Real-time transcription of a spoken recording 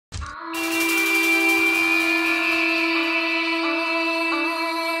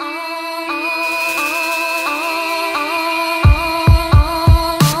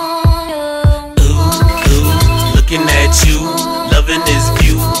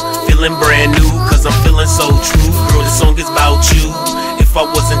feeling brand new, cause I'm feeling so true. Girl, this song is about you. If I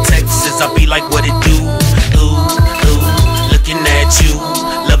was in Texas, I'd be like, what it do? Ooh, ooh, looking at you,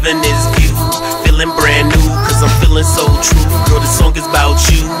 loving this view, feeling brand new, cause I'm feeling so true. Girl, this song is about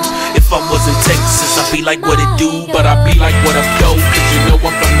you. If I was in Texas, I'd be like, what it do? But I'd be like, what up, though? Cause you know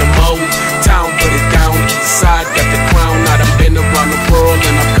I'm from the Motown, put it down, east side, got the crown. I done been around the world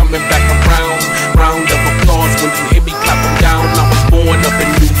and I'm coming back around. Round of applause when you hear me clap them down. I was born up in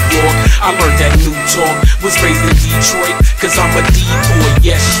New York, I learned that new talk. Was raised in Detroit, cause I'm a D-boy.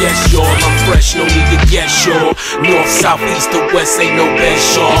 Yes, yes, y'all, I'm fresh, no need to guess, y'all. North, south, east, or west, ain't no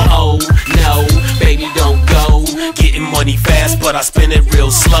best, y'all. Oh, no, baby, don't go. Getting money fast, but I spend it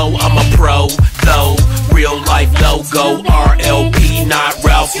real slow. I'm a pro, though, real life logo. RLP, not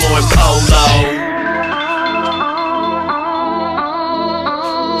Ralph Lauren Polo.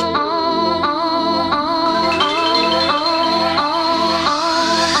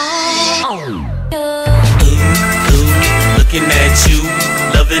 Looking at you,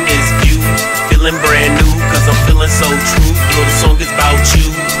 loving this view, feeling brand new, cause I'm feeling so true. Girl, the song is about you.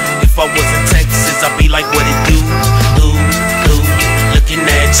 If I was in Texas, I'd be like, what it do? Ooh, ooh, looking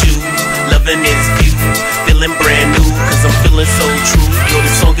at you, loving this view, feeling brand new, cause I'm feeling so true. Girl,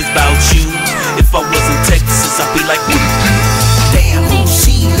 the song is about you. If I was in Texas, I'd be like, what it do? Damn, who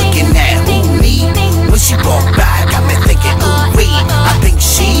she looking at? Who, me? When she walk by, got me thinking, ooh, wee. I think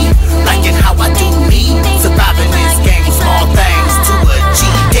she liking how I do me. Surviving this game, small things to a G.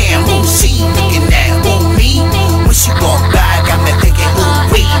 Damn, who she looking at? Who, me? When she walk by, got me thinking, ooh,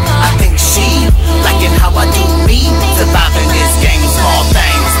 wee. I think she liking how I do me. Surviving this game, small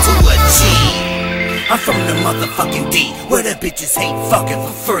things to a G. I'm from the motherfucking D, where the bitches hate fucking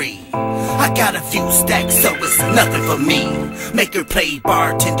for free. I got a few stacks, so it's nothing for me. Make her play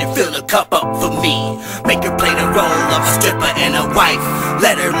bartender, fill a cup up for me. Make her play the role of a stripper and a wife.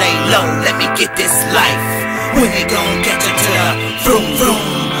 Let her lay low, let me get this life. When they gon' catch her to the vroom vroom.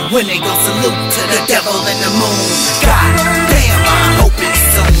 When they gon' salute to the devil in the moon. God damn, I hope it's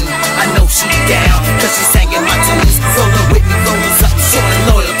soon. I know she down, cause she singing my tunes. Rollin' with me, rollin' something showing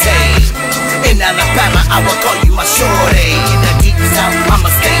loyalty. In Alabama, I will call you my shorty. In the deep south, I'ma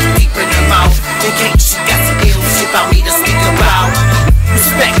stay deep in her mouth. In case she got some ill shit about me to speak about.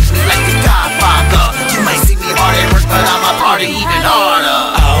 Respect me like the Godfather. You might see me hard at work, but I'ma party even harder.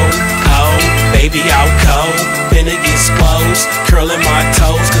 Oh, oh, baby, out cold, finna get exposed, curling my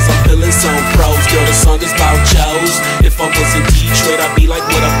toes, cause I'm feeling so pros. Girl, the song is about Joe's. If I was in Detroit, I'd be like,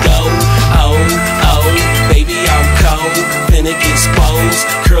 what up, though? Oh, oh, baby, out cold, finna get exposed,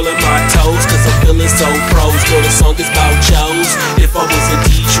 curling my toes, cause I'm feeling so pros. Girl, the song is about Joe's. If I was in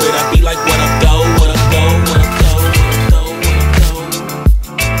Detroit, I'd be like, what up, though? What up, though? What up, though?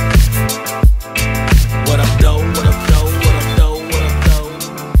 What up, though? What up, though? What up, though? What up, though?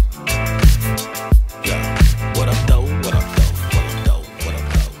 Yeah. What up, though? What up, though? What up, though? What up,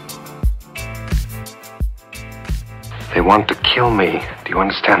 though? They want to kill me. Do you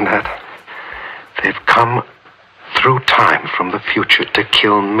understand that? They've come through time from the future to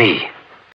kill me.